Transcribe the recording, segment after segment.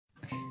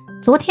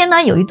昨天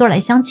呢，有一对来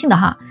相亲的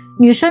哈，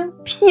女生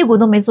屁股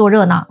都没坐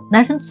热呢，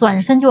男生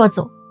转身就要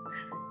走。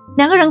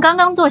两个人刚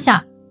刚坐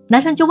下，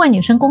男生就问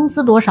女生工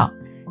资多少，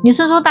女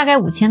生说大概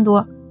5000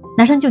多，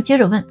男生就接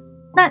着问，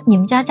那你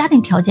们家家庭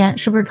条件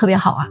是不是特别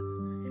好啊？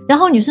然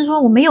后女生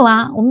说我没有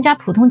啊，我们家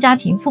普通家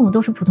庭，父母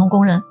都是普通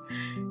工人。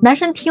男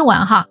生听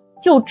完哈，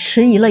就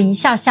迟疑了一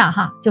下下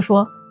哈，就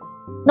说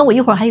那我一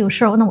会儿还有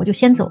事儿，那我就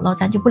先走了，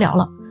咱就不聊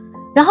了。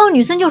然后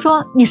女生就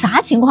说你啥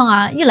情况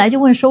啊，一来就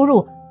问收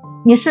入，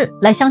你是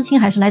来相亲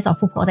还是来找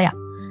富婆的呀？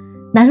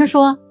男生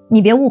说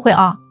你别误会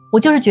啊，我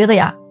就是觉得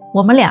呀，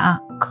我们俩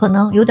可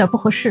能有点不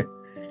合适。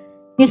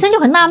女生就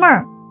很纳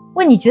闷，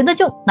问你觉得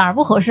就哪儿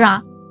不合适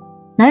啊？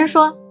男人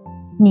说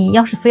你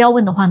要是非要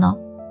问的话呢，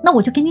那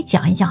我就跟你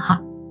讲一讲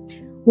哈。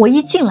我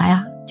一进来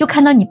啊，就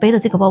看到你背的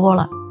这个包包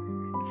了，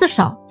至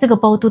少这个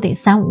包都得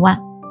3-5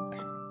万，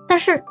但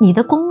是你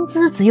的工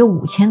资只有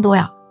5000多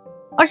呀，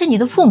而且你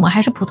的父母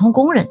还是普通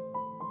工人，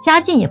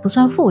家境也不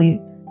算富裕。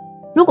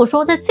如果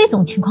说在这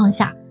种情况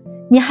下，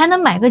你还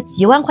能买个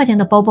几万块钱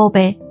的包包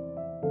背，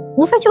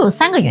无非就有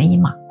3个原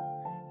因嘛。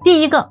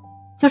第一个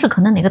就是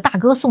可能哪个大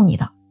哥送你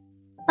的，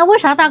那为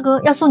啥大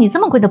哥要送你这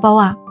么贵的包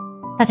啊？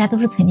大家都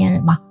是成年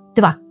人嘛，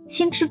对吧？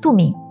心知肚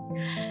明。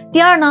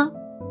第二呢，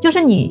就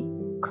是你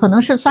可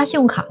能是刷信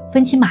用卡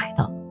分期买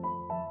的，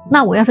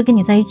那我要是跟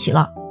你在一起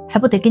了，还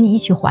不得跟你一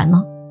起还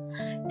呢？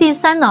第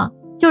三呢，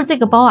就是这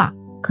个包啊，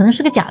可能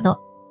是个假的。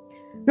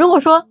如果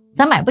说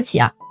咱买不起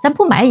啊，咱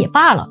不买也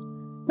罢了，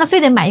那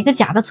非得买一个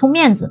假的充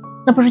面子，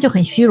那不是就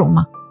很虚荣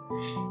吗？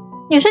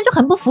女生就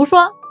很不服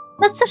说，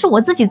那这是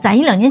我自己攒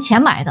1-2年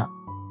前买的，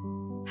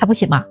还不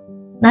行吗？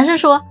男生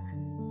说，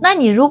那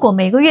你如果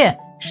每个月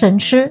省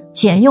吃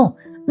俭用，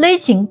勒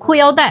紧裤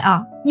腰带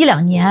啊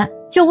，1-2年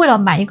就为了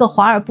买一个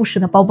华而不实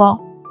的包包，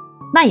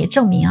那也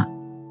证明啊，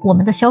我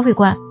们的消费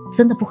观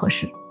真的不合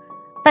适。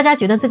大家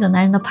觉得这个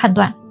男人的判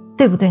断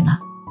对不对呢？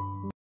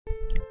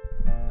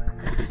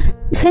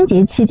春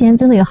节期间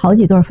真的有好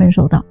几对分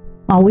手的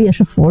啊，我也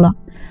是服了。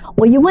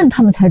我一问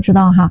他们才知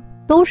道哈，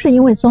都是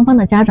因为双方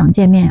的家长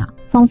见面啊，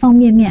方方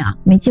面面啊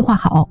没计划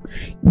好，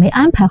没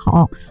安排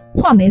好，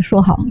话没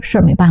说好，事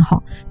儿没办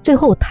好，最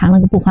后谈了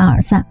个不欢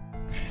而散。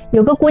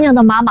有个姑娘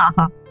的妈妈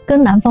哈，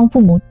跟男方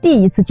父母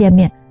第一次见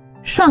面，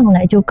上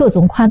来就各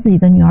种夸自己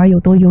的女儿有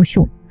多优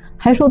秀，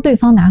还说对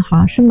方男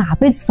孩是哪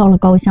辈子烧了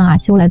高香啊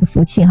修来的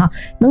福气哈，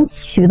能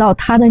娶到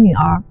他的女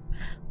儿。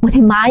我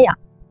的妈呀，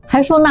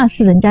还说那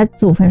是人家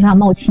祖坟上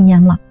冒青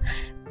烟了。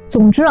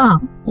总之啊，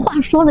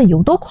话说的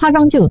有多夸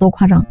张就有多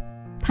夸张，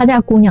他家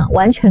姑娘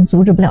完全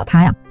阻止不了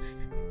他呀。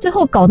最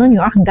后搞得女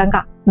儿很尴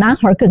尬，男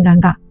孩更尴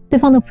尬，对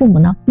方的父母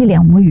呢一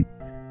脸无语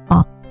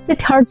啊，这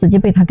天儿直接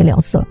被他给聊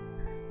死了。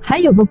还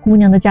有个姑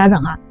娘的家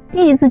长啊，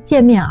第一次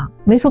见面啊，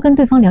没说跟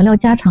对方聊聊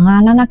家常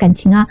啊，拉拉感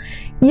情啊，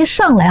一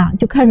上来啊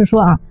就开始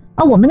说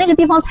我们那个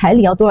地方彩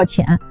礼要多少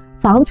钱，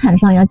房产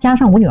上要加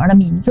上我女儿的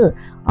名字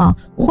啊，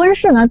婚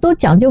事呢都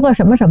讲究个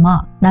什么什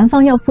么，男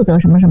方要负责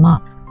什么什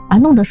么啊，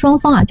弄得双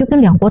方啊就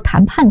跟两国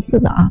谈判似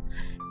的啊。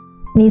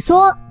你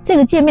说这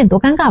个见面多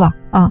尴尬吧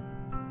啊？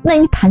那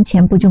一谈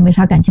钱不就没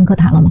啥感情可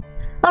谈了吗？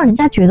让人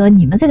家觉得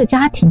你们这个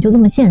家庭就这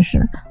么现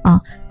实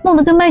啊，弄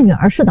得跟卖女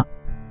儿似的，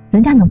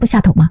人家能不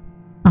下头吗？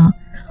啊，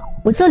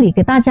我这里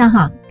给大家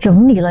哈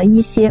整理了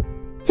一些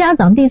家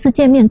长第一次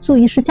见面注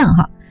意事项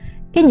哈，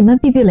给你们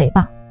避避雷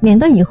吧，免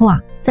得以后啊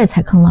再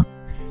踩坑了。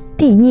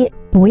第一，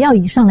不要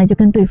一上来就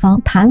跟对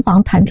方谈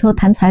房谈车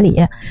谈彩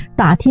礼，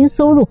打听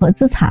收入和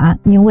资产，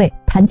因为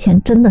谈钱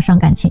真的伤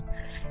感情。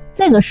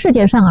这个世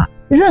界上啊，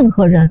任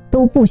何人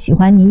都不喜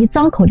欢你一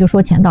张口就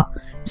说钱的，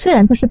虽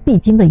然这是必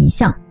经的一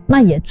项，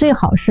那也最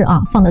好是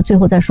放到最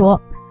后再说。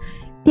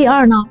第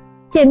二呢，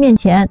见面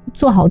前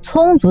做好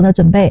充足的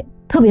准备，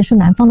特别是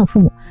男方的父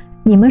母，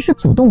你们是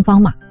主动方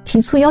嘛，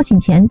提出邀请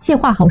前计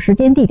划好时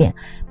间地点，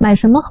买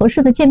什么合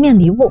适的见面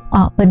礼物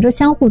本着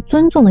相互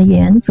尊重的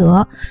原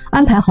则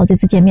安排好这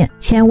次见面，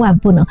千万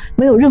不能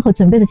没有任何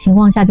准备的情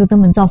况下就登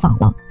门造访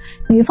了。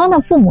女方的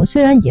父母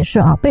虽然也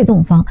是被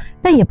动方，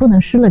但也不能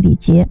失了礼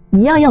节，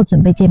一样要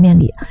准备见面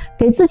礼，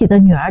给自己的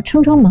女儿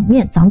撑撑门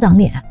面长长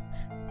脸，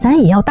咱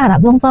也要大大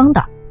方方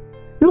的。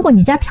如果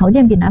你家条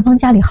件比男方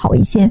家里好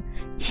一些，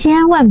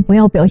千万不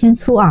要表现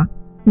出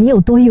你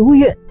有多优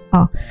越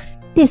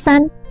第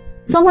三，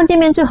双方见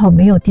面最好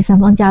没有第三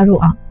方加入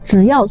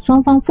只要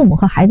双方父母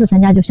和孩子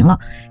参加就行了，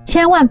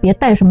千万别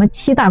带什么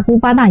7大姑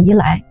8大姨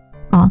来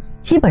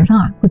基本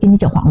上会给你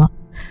搅黄了。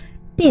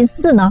第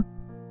四呢，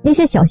一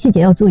些小细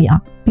节要注意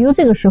比如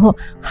这个时候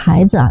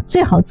孩子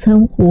最好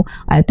称呼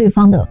对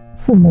方的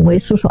父母为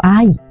叔叔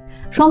阿姨，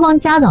双方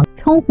家长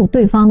称呼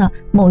对方的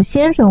某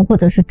先生或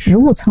者是职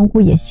务称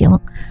呼也行，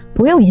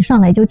不用一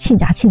上来就亲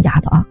家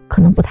的可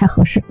能不太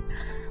合适。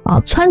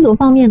穿着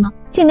方面呢，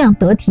尽量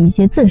得体一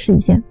些，正式一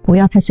些，不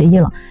要太随意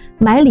了。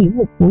买礼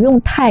物不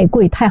用太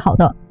贵太好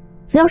的，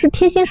只要是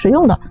贴心实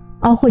用的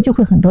就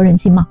会很得人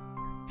心嘛。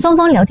双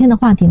方聊天的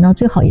话题呢，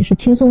最好也是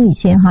轻松一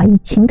些以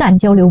情感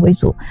交流为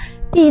主。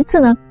第一次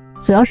呢，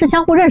主要是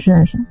相互认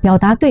识，表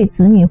达对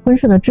子女婚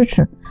事的支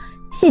持，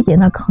细节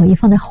呢可以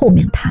放在后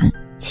面谈，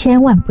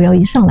千万不要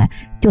一上来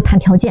就谈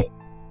条件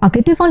啊，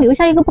给对方留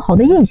下一个不好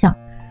的印象。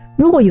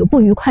如果有不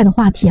愉快的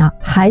话题啊，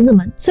孩子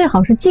们最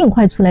好是尽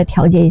快出来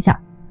调节一下，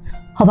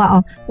好吧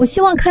啊？我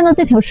希望看到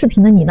这条视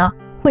频的你呢，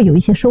会有一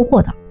些收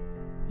获的，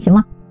行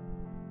吗？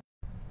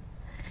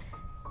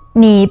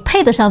你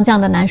配得上这样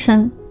的男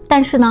生，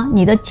但是呢，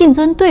你的竞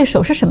争对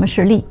手是什么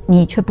实力，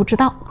你却不知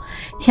道。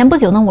前不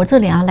久呢，我这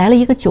里来了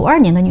一个92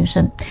年的女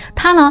生，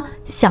她呢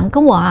想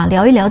跟我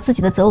聊一聊自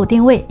己的择偶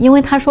定位，因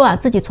为她说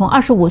自己从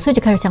25岁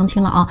就开始相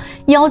亲了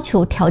要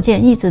求条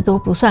件一直都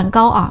不算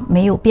高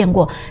没有变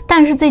过，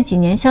但是这几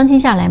年相亲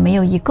下来没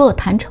有一个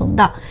谈成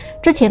的。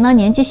之前呢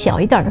年纪小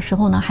一点的时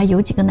候呢，还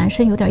有几个男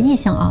生有点意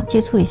向接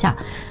触一下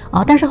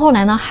但是后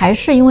来呢还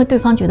是因为对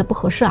方觉得不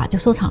合适就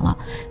收场了。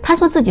她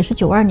说自己是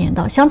92年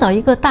的，想找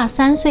一个大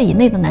3岁以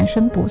内的男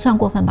生不算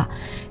过分吧。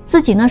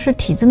自己呢是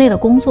体制内的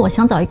工作，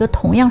想找一个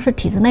同样是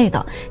体制内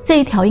的，这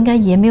一条应该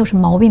也没有什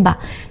么毛病吧。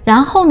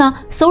然后呢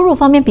收入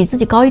方面比自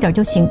己高一点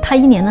就行，他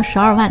一年呢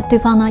12万，对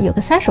方呢有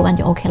个30万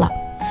就 OK 了。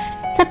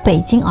在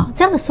北京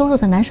这样的收入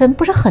的男生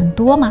不是很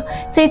多吗？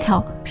这一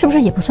条是不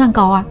是也不算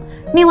高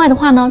另外的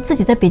话呢，自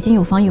己在北京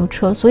有房有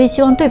车，所以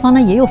希望对方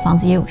呢也有房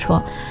子也有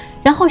车。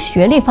然后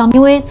学历方面，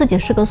因为自己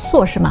是个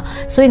硕士嘛，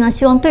所以呢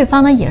希望对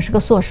方呢也是个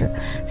硕士，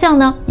这样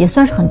呢也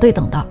算是很对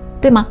等的，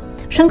对吗？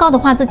身高的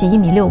话自己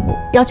1.65米，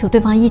要求对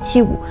方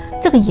175，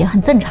这个也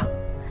很正常，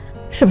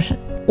是不是？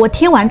我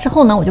听完之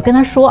后呢，我就跟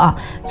他说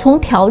从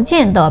条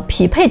件的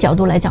匹配角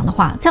度来讲的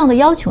话，这样的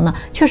要求呢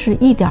确实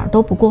一点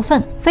都不过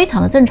分，非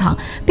常的正常，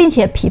并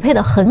且匹配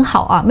的很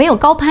好没有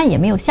高攀也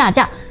没有下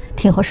架，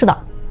挺合适的。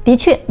的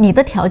确你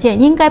的条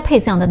件应该配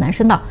这样的男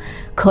生的，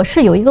可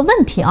是有一个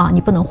问题你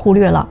不能忽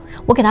略了。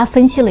我给他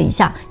分析了一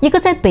下，一个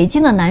在北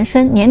京的男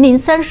生，年龄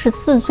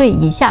34岁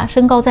以下，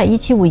身高在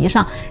175以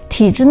上，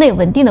体制内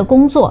稳定的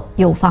工作，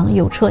有房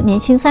有车，年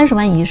薪30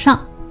万以上，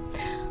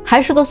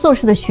还是个硕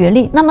士的学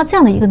历，那么这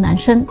样的一个男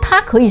生，他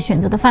可以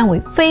选择的范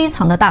围非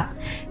常的大。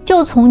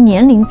就从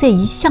年龄这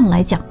一项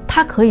来讲，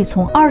他可以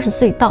从20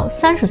岁到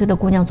30岁的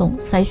姑娘中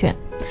筛选，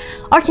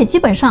而且基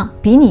本上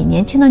比你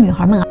年轻的女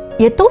孩们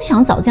也都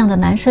想找这样的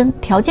男生，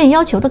条件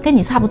要求都跟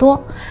你差不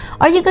多。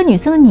而一个女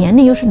生的年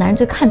龄又是男人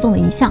最看重的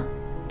一项，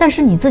但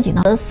是你自己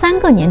呢，3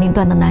个年龄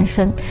段的男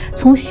生，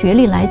从学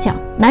历来讲，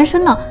男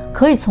生呢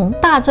可以从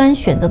大专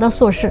选择到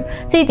硕士，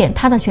这一点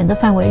他的选择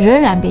范围仍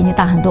然比你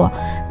大很多。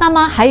那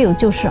么还有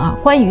就是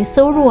关于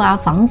收入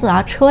房子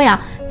车呀，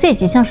这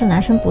几项是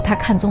男生不太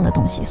看重的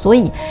东西，所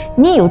以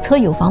你有车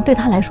有房对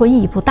他来说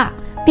意义不大。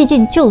毕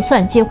竟就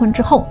算结婚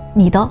之后，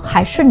你的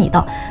还是你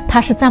的，他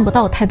是占不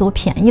到太多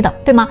便宜的，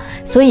对吗？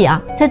所以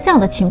在这样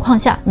的情况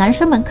下，男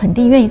生们肯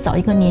定愿意找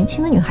一个年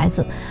轻的女孩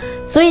子。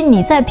所以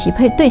你在匹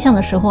配对象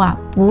的时候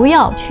不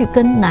要去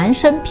跟男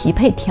生匹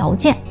配条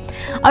件，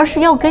而是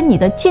要跟你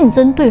的竞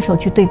争对手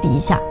去对比一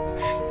下，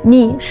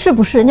你是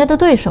不是人家的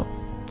对手，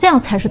这样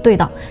才是对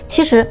的。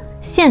其实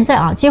现在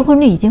结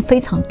婚率已经非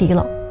常低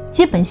了，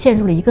基本陷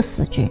入了一个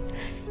死局。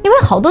因为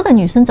好多的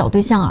女生找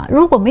对象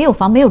如果没有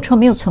房没有车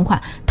没有存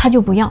款，她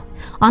就不要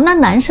那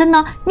男生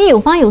呢，你有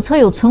房有车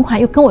有存款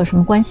又跟我有什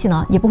么关系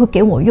呢？也不会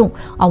给我用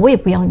我也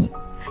不要你。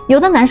有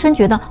的男生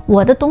觉得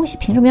我的东西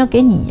凭什么要给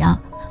你呀？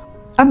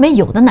而没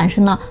有的男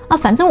生呢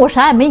反正我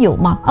啥也没有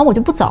嘛我就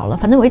不找了，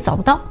反正我也找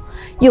不到。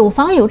有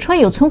房有车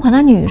有存款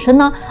的女生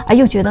呢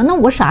又觉得那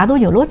我啥都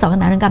有了，我找个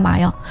男人干嘛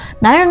呀？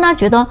男人呢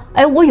觉得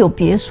我有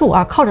别墅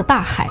靠着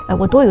大海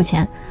我多有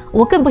钱，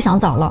我更不想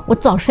找了，我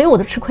找谁我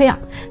都吃亏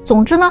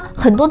总之呢，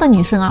很多的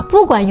女生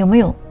不管有没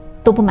有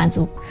都不满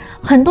足，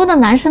很多的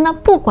男生呢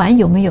不管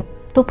有没有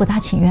都不大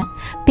情愿，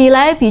比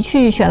来比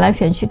去选来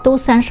选去都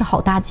30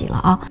好大几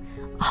了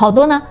好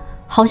多呢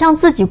好像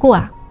自己过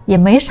也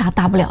没啥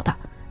大不了的，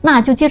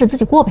那就接着自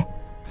己过呗，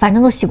反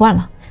正都习惯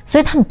了，所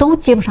以他们都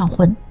结不上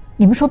婚。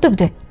你们说对不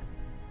对？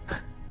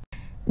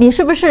你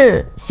是不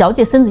是小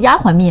姐生子丫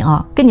鬟命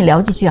跟你聊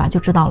几句就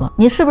知道了。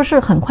你是不是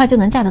很快就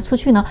能嫁得出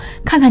去呢？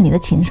看看你的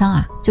情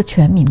商就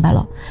全明白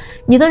了。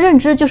你的认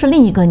知就是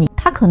另一个你，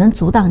他可能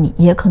阻挡你，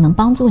也可能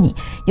帮助你。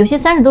有些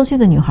30多岁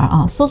的女孩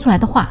说出来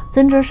的话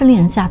真真是令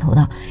人下头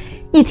的，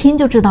一听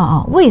就知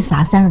道为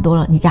啥30多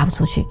了你嫁不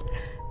出去。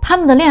他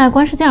们的恋爱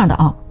观是这样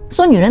的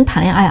说女人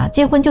谈恋爱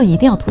结婚就一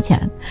定要图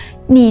钱，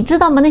你知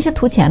道吗？那些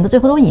图钱的最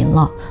后都赢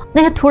了，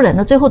那些图人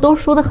的最后都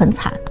输得很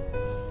惨。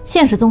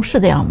现实中是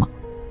这样吗？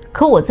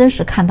可我真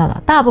实看到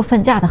的大部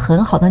分嫁得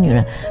很好的女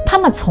人，她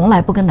们从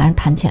来不跟男人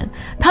谈钱，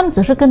她们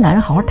只是跟男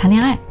人好好谈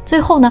恋爱，最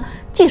后呢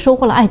既收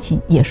获了爱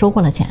情也收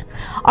获了钱。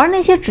而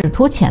那些只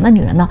图钱的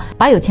女人呢，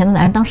把有钱的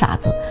男人当傻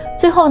子，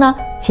最后呢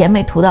钱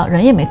没图到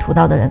人也没图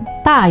到的人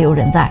大有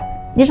人在。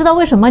你知道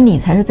为什么你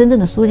才是真正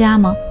的输家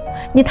吗？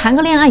你谈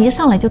个恋爱一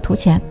上来就图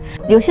钱。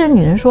有些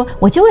女人说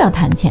我就要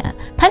谈钱，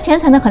谈钱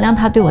才能衡量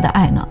他对我的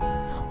爱呢。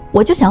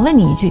我就想问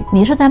你一句，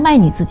你是在卖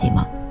你自己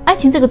吗？爱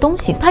情这个东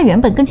西它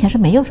原本跟钱是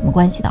没有什么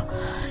关系的，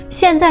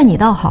现在你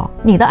倒好，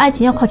你的爱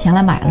情要靠钱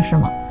来买了是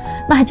吗？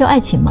那还叫爱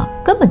情吗？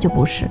根本就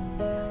不是。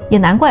也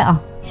难怪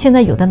现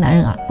在有的男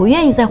人不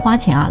愿意再花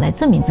钱来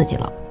证明自己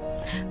了，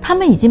他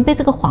们已经被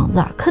这个幌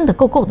子坑得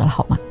够够的了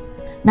好吗？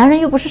男人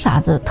又不是傻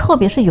子，特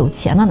别是有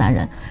钱的男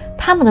人，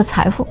他们的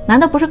财富难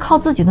道不是靠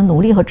自己的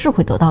努力和智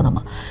慧得到的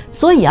吗？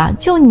所以啊，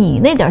就你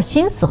那点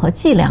心思和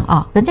伎俩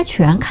啊，人家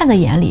全看在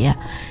眼里，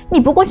你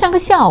不过像个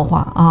笑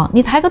话啊，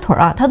你抬个腿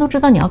啊，他都知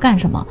道你要干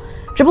什么，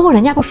只不过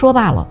人家不说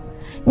罢了。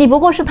你不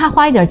过是他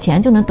花一点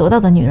钱就能得到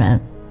的女人，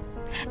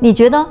你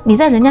觉得你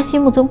在人家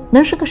心目中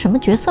能是个什么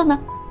角色呢？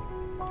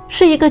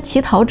是一个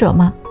乞讨者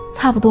吗？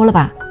差不多了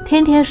吧，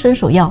天天伸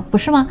手要，不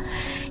是吗？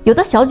有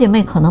的小姐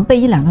妹可能被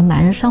一两个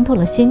男人伤透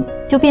了心，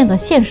就变得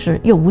现实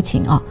又无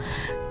情啊。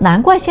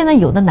难怪现在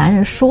有的男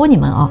人说你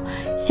们啊，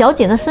小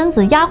姐的身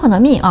子丫鬟的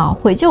命啊，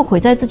毁就毁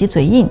在自己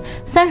嘴硬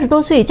，30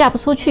多岁嫁不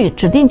出去，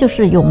指定就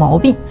是有毛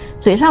病。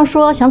嘴上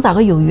说想找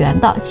个有缘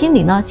的，心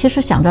里呢其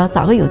实想着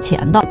找个有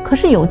钱的。可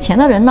是有钱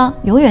的人呢，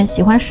永远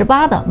喜欢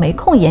18的，没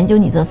空研究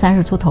你这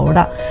30出头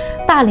的。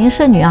大龄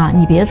剩女啊，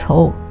你别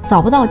愁，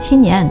找不到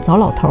青年找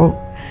老头。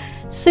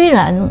虽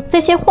然这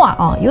些话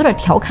啊有点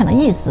调侃的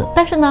意思，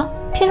但是呢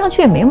听上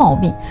去也没毛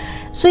病。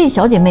所以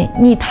小姐妹，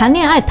你谈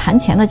恋爱谈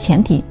钱的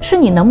前提是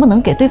你能不能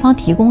给对方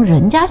提供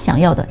人家想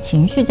要的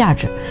情绪价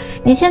值。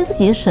你先自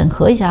己审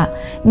核一下，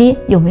你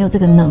有没有这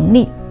个能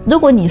力。如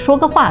果你说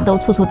个话都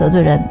处处得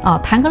罪人啊，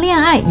谈个恋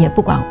爱也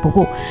不管不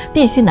顾，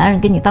必须男人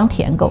给你当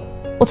舔狗。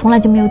我从来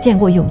就没有见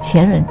过有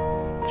钱人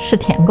是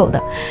舔狗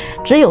的，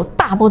只有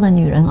大波的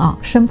女人啊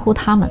生扑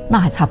他们，那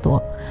还差不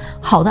多。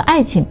好的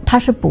爱情它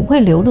是不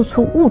会流露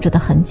出物质的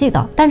痕迹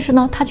的，但是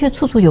呢它却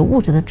处处有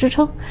物质的支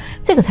撑，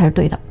这个才是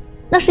对的。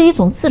那是一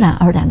种自然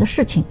而然的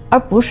事情，而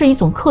不是一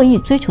种刻意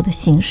追求的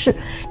形式。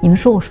你们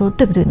说我说的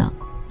对不对呢？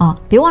啊，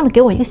别忘了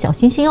给我一个小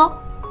心心哦。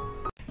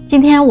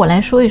今天我来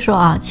说一说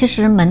啊，其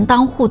实门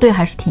当户对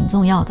还是挺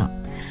重要的。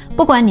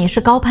不管你是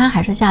高攀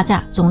还是下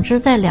嫁，总之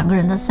在两个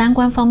人的三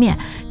观方面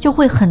就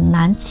会很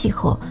难契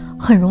合，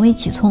很容易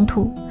起冲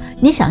突。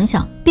你想一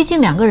想，毕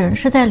竟两个人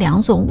是在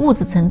两种物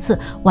质层次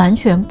完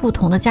全不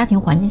同的家庭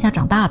环境下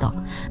长大的，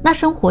那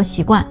生活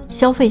习惯、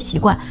消费习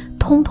惯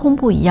通通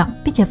不一样，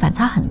并且反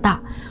差很大。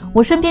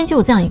我身边就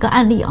有这样一个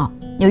案例啊，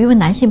有一位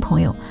男性朋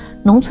友，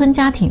农村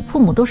家庭，父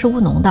母都是务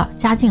农的，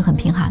家境很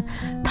贫寒。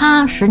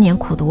他10年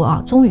苦读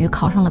啊，终于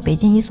考上了北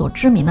京一所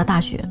知名的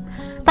大学。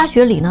大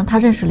学里呢，他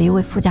认识了一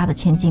位富家的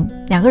千金，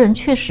两个人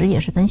确实也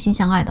是真心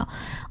相爱的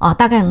啊，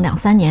大概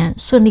2-3年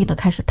顺利的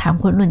开始谈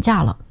婚论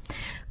嫁了。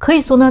可以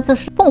说呢，这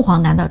是凤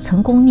凰男的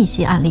成功逆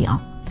袭案例啊。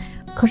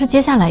可是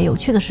接下来有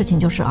趣的事情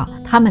就是啊，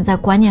他们在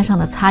观念上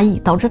的差异，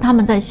导致他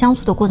们在相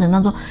处的过程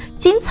当中，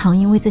经常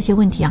因为这些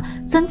问题啊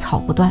争吵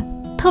不断。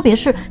特别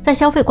是在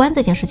消费观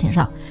这件事情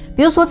上，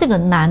比如说这个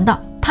男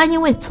的，他因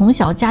为从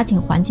小家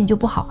庭环境就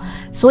不好，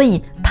所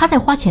以他在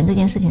花钱这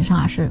件事情上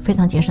啊是非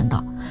常节省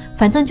的，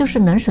反正就是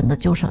能省的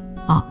就省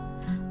啊。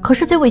可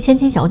是这位千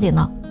金小姐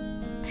呢，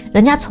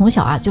人家从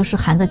小啊就是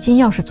含着金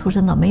钥匙出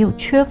生的，没有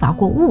缺乏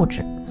过物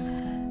质。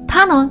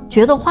她呢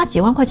觉得花几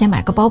万块钱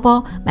买个包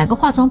包、买个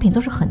化妆品都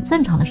是很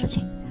正常的事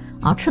情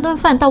啊，吃顿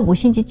饭到5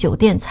星级酒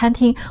店、餐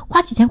厅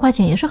花几千块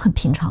钱也是很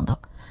平常的。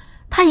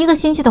她一个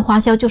星期的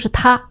花销就是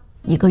她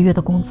1个月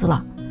的工资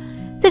了。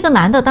这个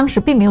男的当时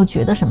并没有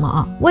觉得什么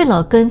啊，为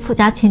了跟富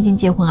家千金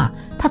结婚啊，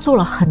他做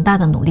了很大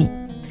的努力，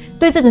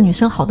对这个女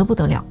生好得不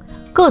得了，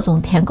各种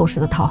舔狗式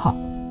的讨好。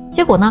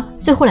结果呢，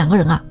最后2个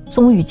人啊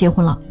终于结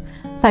婚了。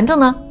反正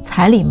呢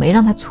彩礼没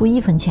让他出1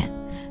分钱，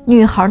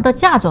女孩的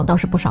嫁妆倒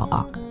是不少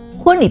啊，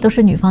婚礼都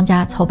是女方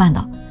家操办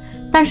的，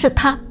但是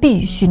他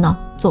必须呢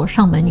做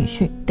上门女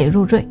婿，得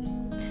入赘。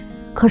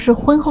可是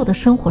婚后的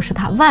生活是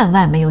他万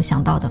万没有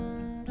想到的，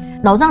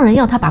老丈人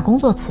要他把工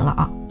作辞了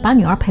啊，把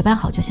女儿陪伴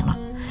好就行了，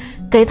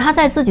给他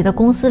在自己的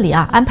公司里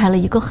啊安排了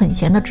一个很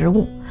闲的职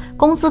务，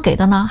工资给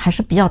的呢还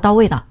是比较到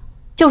位的，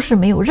就是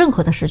没有任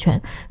何的实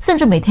权，甚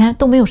至每天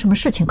都没有什么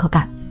事情可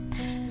干。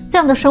这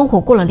样的生活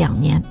过了2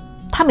年，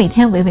他每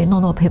天唯唯诺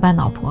诺陪伴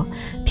老婆，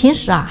平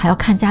时啊还要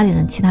看家里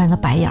人其他人的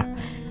白眼，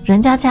人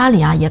家家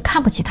里啊也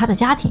看不起他的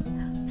家庭，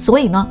所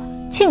以呢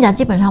亲家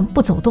基本上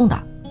不走动的。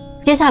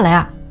接下来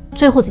啊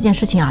最后这件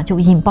事情啊就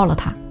引爆了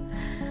他。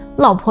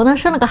老婆呢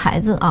生了个孩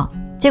子啊，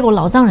结果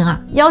老丈人啊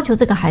要求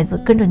这个孩子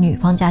跟着女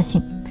方家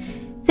姓，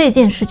这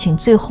件事情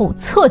最后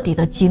彻底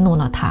的激怒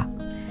了他，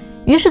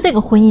于是这个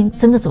婚姻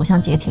真的走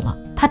向解体了。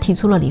他提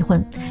出了离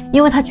婚，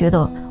因为他觉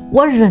得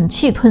我忍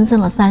气吞声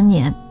了3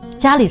年，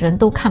家里人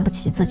都看不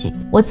起自己，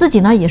我自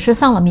己呢也是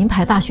上了名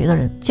牌大学的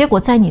人，结果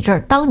在你这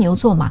儿当牛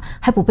做马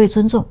还不被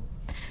尊重，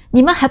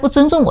你们还不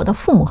尊重我的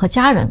父母和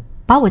家人，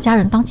把我家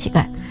人当乞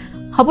丐，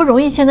好不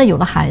容易现在有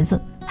了孩子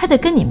还得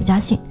跟你们家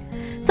姓，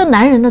这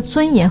男人的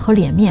尊严和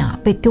脸面啊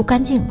被丢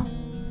干净了，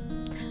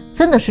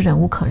真的是忍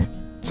无可忍，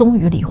终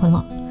于离婚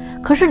了。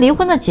可是离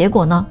婚的结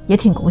果呢也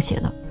挺狗血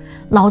的，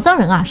老丈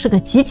人啊是个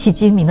极其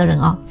精明的人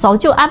啊，早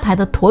就安排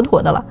的妥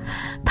妥的了。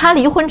他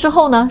离婚之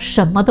后呢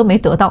什么都没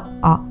得到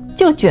啊，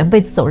就卷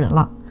被子走人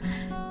了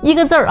，1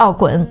个字儿啊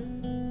滚。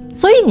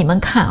所以你们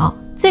看啊，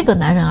这个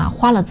男人啊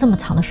花了这么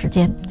长的时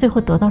间，最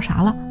后得到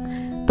啥了？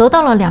得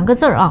到了2个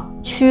字儿啊，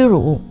屈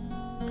辱。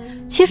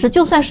其实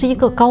就算是一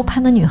个高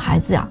攀的女孩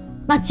子呀，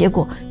那结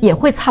果也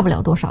会差不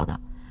了多少的。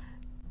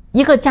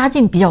一个家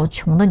境比较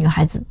穷的女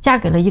孩子嫁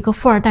给了一个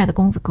富2代的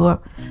公子哥，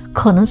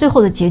可能最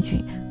后的结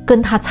局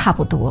跟他差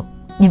不多，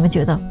你们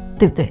觉得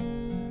对不对？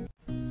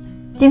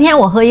今天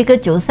我和一个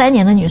93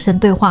年的女生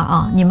对话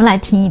啊，你们来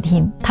听一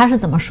听她是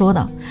怎么说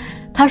的。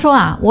她说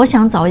啊，我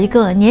想找一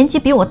个年纪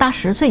比我大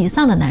10岁以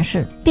上的男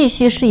士，必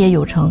须事业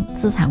有成，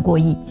资产过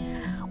亿。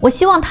我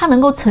希望他能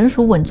够成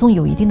熟稳重，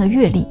有一定的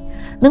阅历，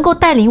能够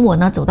带领我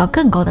呢走到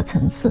更高的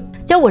层次，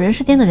教我人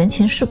世间的人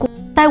情世故，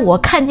带我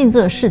看尽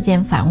这世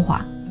间繁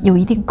华，有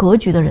一定格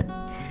局的人。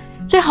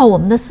最好我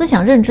们的思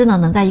想认知呢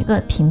能在一个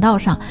频道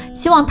上，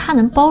希望他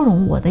能包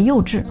容我的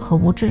幼稚和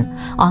无知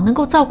啊，能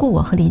够照顾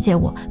我和理解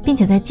我，并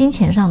且在金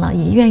钱上呢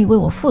也愿意为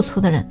我付出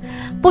的人。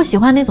不喜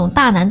欢那种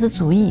大男子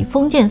主义、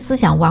封建思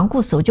想、顽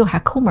固守旧还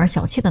抠门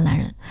小气的男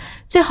人。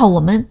最好我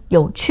们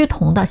有趋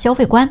同的消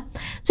费观。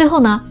最后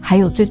呢，还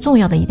有最重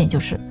要的一点就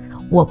是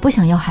我不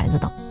想要孩子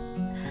的。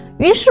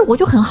于是我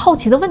就很好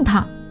奇地问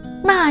他，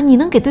那你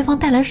能给对方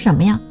带来什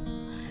么呀？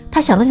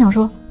他想了想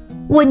说，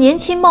我年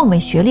轻貌美，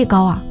学历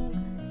高啊。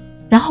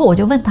然后我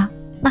就问他，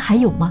那还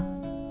有吗？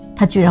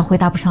他居然回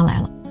答不上来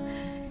了。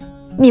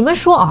你们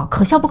说啊，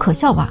可笑不可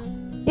笑吧？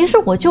于是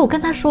我就跟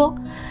他说，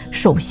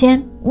首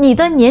先你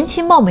的年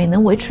轻貌美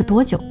能维持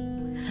多久？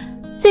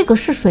这个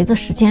是随着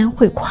时间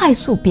会快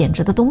速贬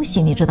值的东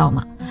西，你知道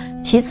吗？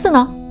其次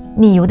呢，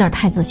你有点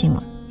太自信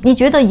了。你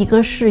觉得一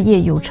个事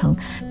业有成、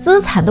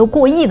资产都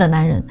过亿的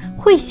男人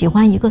会喜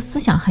欢一个思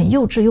想很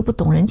幼稚又不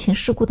懂人情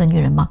世故的女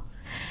人吗？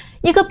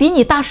一个比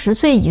你大10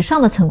岁以上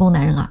的成功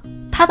男人啊，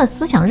他的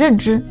思想认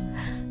知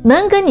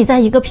能跟你在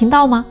一个频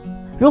道吗？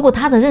如果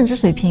他的认知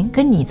水平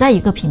跟你在一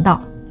个频道，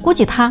估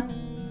计他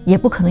也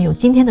不可能有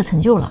今天的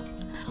成就了。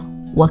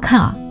我看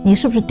啊，你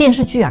是不是电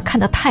视剧啊看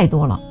得太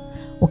多了？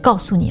我告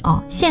诉你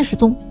啊，现实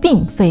中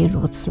并非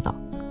如此的。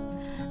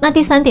那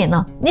第3点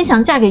呢，你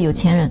想嫁给有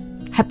钱人，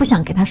还不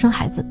想给他生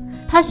孩子，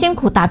他辛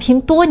苦打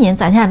拼多年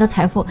攒下来的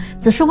财富，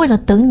只是为了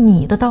等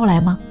你的到来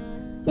吗？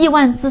亿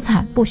万资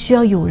产不需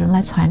要有人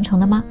来传承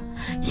的吗？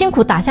辛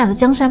苦打下的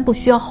江山不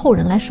需要后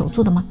人来守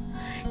住的吗？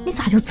你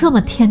咋就这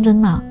么天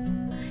真呢？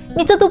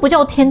你这都不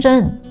叫天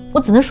真，我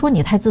只能说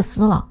你太自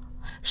私了。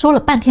说了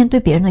半天对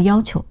别人的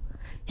要求，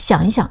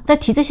想一想，在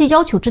提这些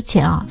要求之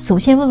前啊，首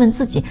先问问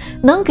自己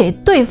能给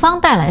对方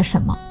带来什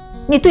么，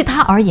你对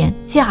他而言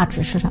价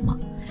值是什么？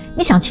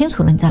你想清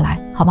楚了你再来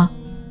好吗？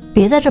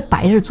别在这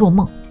白日做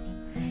梦。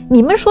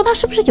你们说他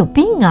是不是有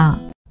病啊？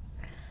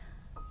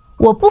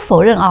我不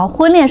否认啊，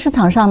婚恋市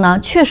场上呢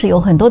确实有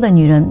很多的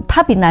女人，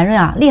她比男人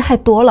啊厉害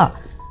多了。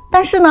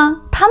但是呢，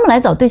他们来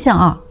找对象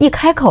啊，一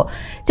开口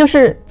就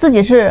是自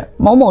己是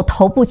某某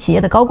头部企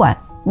业的高管，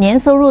年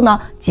收入呢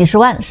几十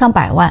万上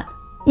百万，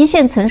一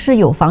线城市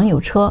有房有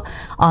车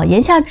啊，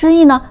言下之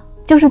意呢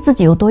就是自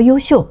己有多优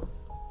秀。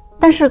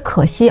但是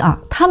可惜啊，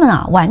他们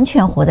啊完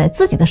全活在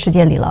自己的世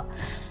界里了。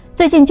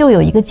最近就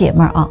有一个姐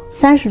妹啊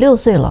，36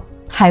岁了，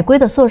海归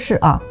的硕士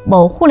啊，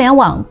某互联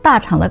网大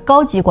厂的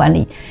高级管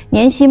理，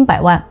年薪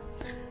100万。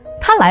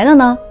她来了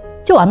呢，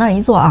就往那儿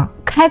一坐啊，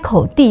开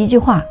口第一句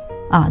话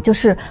啊，就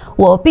是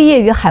我毕业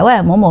于海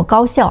外某某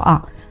高校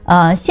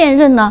啊，现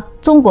任呢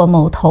中国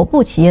某头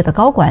部企业的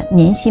高管，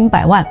年薪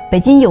100万，北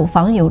京有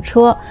房有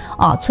车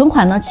啊，存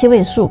款呢7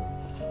位数，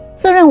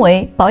自认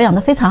为保养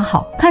得非常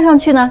好，看上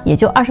去呢也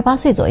就28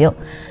岁左右，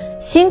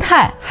心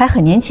态还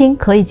很年轻，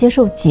可以接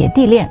受姐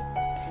弟恋。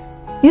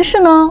于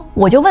是呢，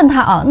我就问他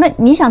啊，那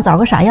你想找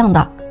个啥样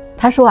的？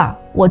他说啊，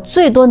我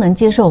最多能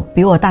接受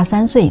比我大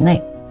3岁以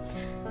内，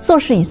硕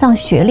士以上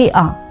学历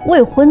啊，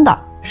未婚的，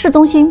市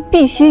中心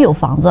必须有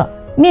房子，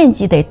面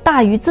积得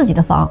大于自己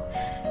的房，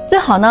最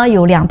好呢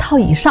有2套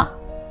以上，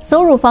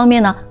收入方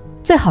面呢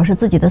最好是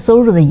自己的收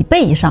入的1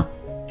倍以上，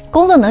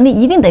工作能力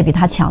一定得比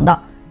他强的，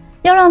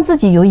要让自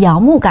己有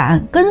仰慕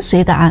感、跟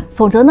随感，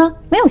否则呢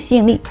没有吸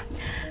引力。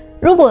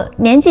如果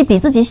年纪比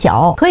自己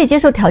小，可以接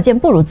受条件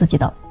不如自己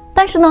的，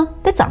但是呢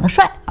得长得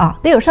帅啊，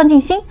得有上进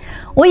心，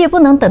我也不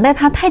能等待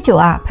他太久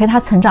啊，陪他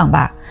成长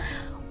吧。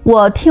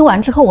我听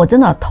完之后我真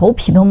的头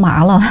皮都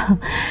麻了，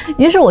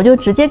于是我就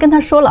直接跟他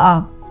说了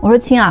啊，我说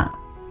亲啊，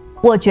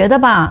我觉得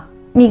吧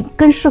你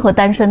更适合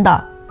单身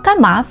的，干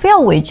嘛非要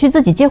委屈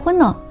自己结婚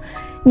呢？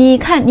你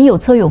看你有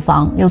车有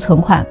房有存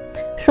款，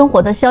生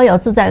活的逍遥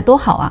自在多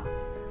好啊，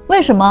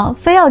为什么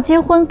非要结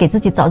婚给自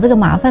己找这个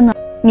麻烦呢？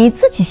你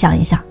自己想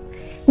一想，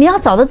你要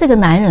找的这个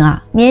男人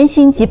啊，年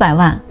薪几百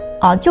万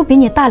啊，就比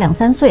你大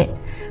2-3岁，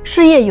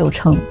事业有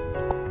成，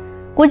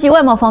估计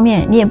外貌方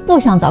面你也不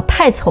想找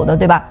太丑的，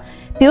对吧？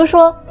比如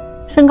说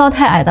身高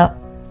太矮的、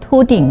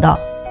秃顶的、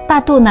大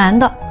肚腩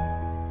的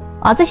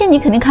啊，这些你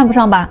肯定看不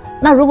上吧？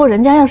那如果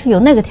人家要是有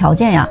那个条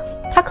件呀，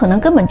他可能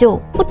根本就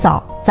不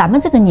找咱们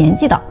这个年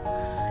纪的。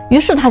于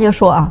是他就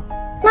说啊，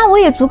那我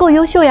也足够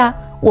优秀呀，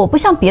我不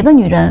像别的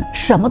女人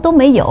什么都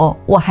没有，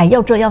我还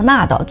要这要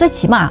那的，最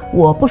起码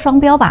我不双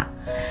标吧。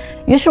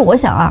于是我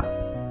想啊，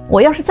我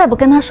要是再不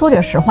跟他说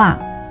点实话，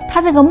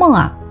他这个梦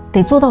啊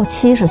得做到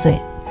70岁。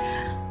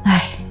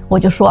哎，我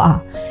就说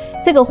啊，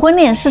这个婚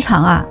恋市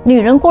场啊，女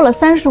人过了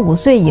35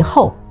岁以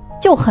后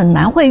就很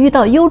难会遇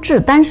到优质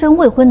单身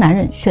未婚男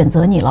人选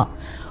择你了，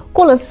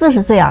过了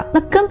40岁啊，那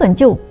根本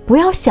就不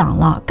要想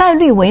了，概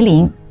率为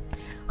0。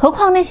何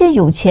况那些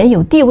有钱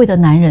有地位的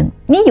男人，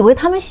你以为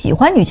他们喜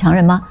欢女强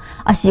人吗？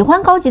喜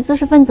欢高级知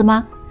识分子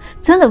吗？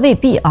真的未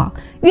必啊。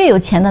越有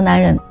钱的男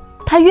人，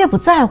他越不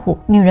在乎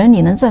女人你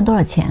能赚多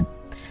少钱，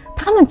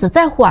他们只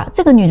在乎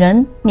这个女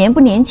人年不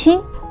年轻，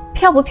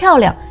漂不漂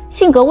亮，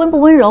性格温不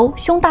温柔，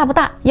胸大不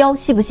大，腰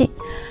细不细。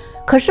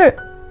可是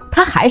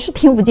他还是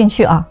听不进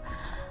去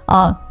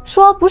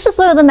说不是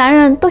所有的男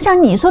人都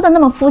像你说的那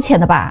么肤浅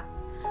的吧。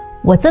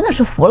我真的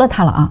是服了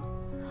他了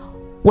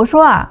我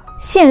说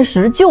现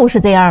实就是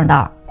这样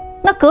的。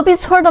那隔壁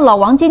村的老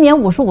王今年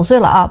55岁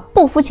了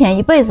不肤浅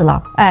一辈子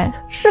了，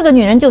是个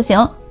女人就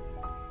行。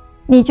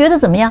你觉得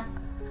怎么样？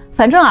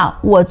反正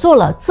我做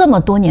了这么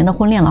多年的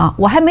婚恋了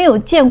我还没有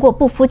见过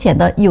不肤浅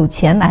的有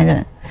钱男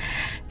人。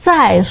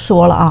再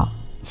说了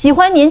喜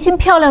欢年轻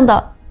漂亮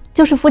的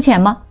就是肤浅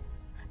吗？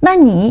那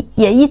你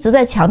也一直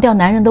在强调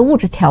男人的物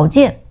质条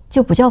件，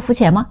就不叫肤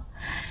浅吗？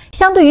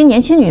相对于年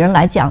轻女人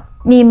来讲，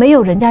你没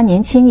有人家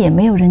年轻，也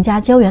没有人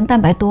家胶原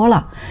蛋白多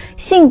了，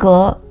性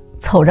格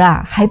瞅着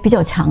还比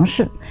较强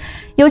势，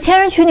有钱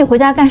人娶你回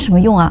家干什么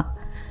用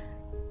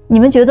你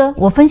们觉得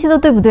我分析的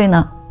对不对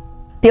呢？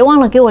别忘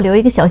了给我留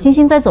一个小心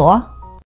心再走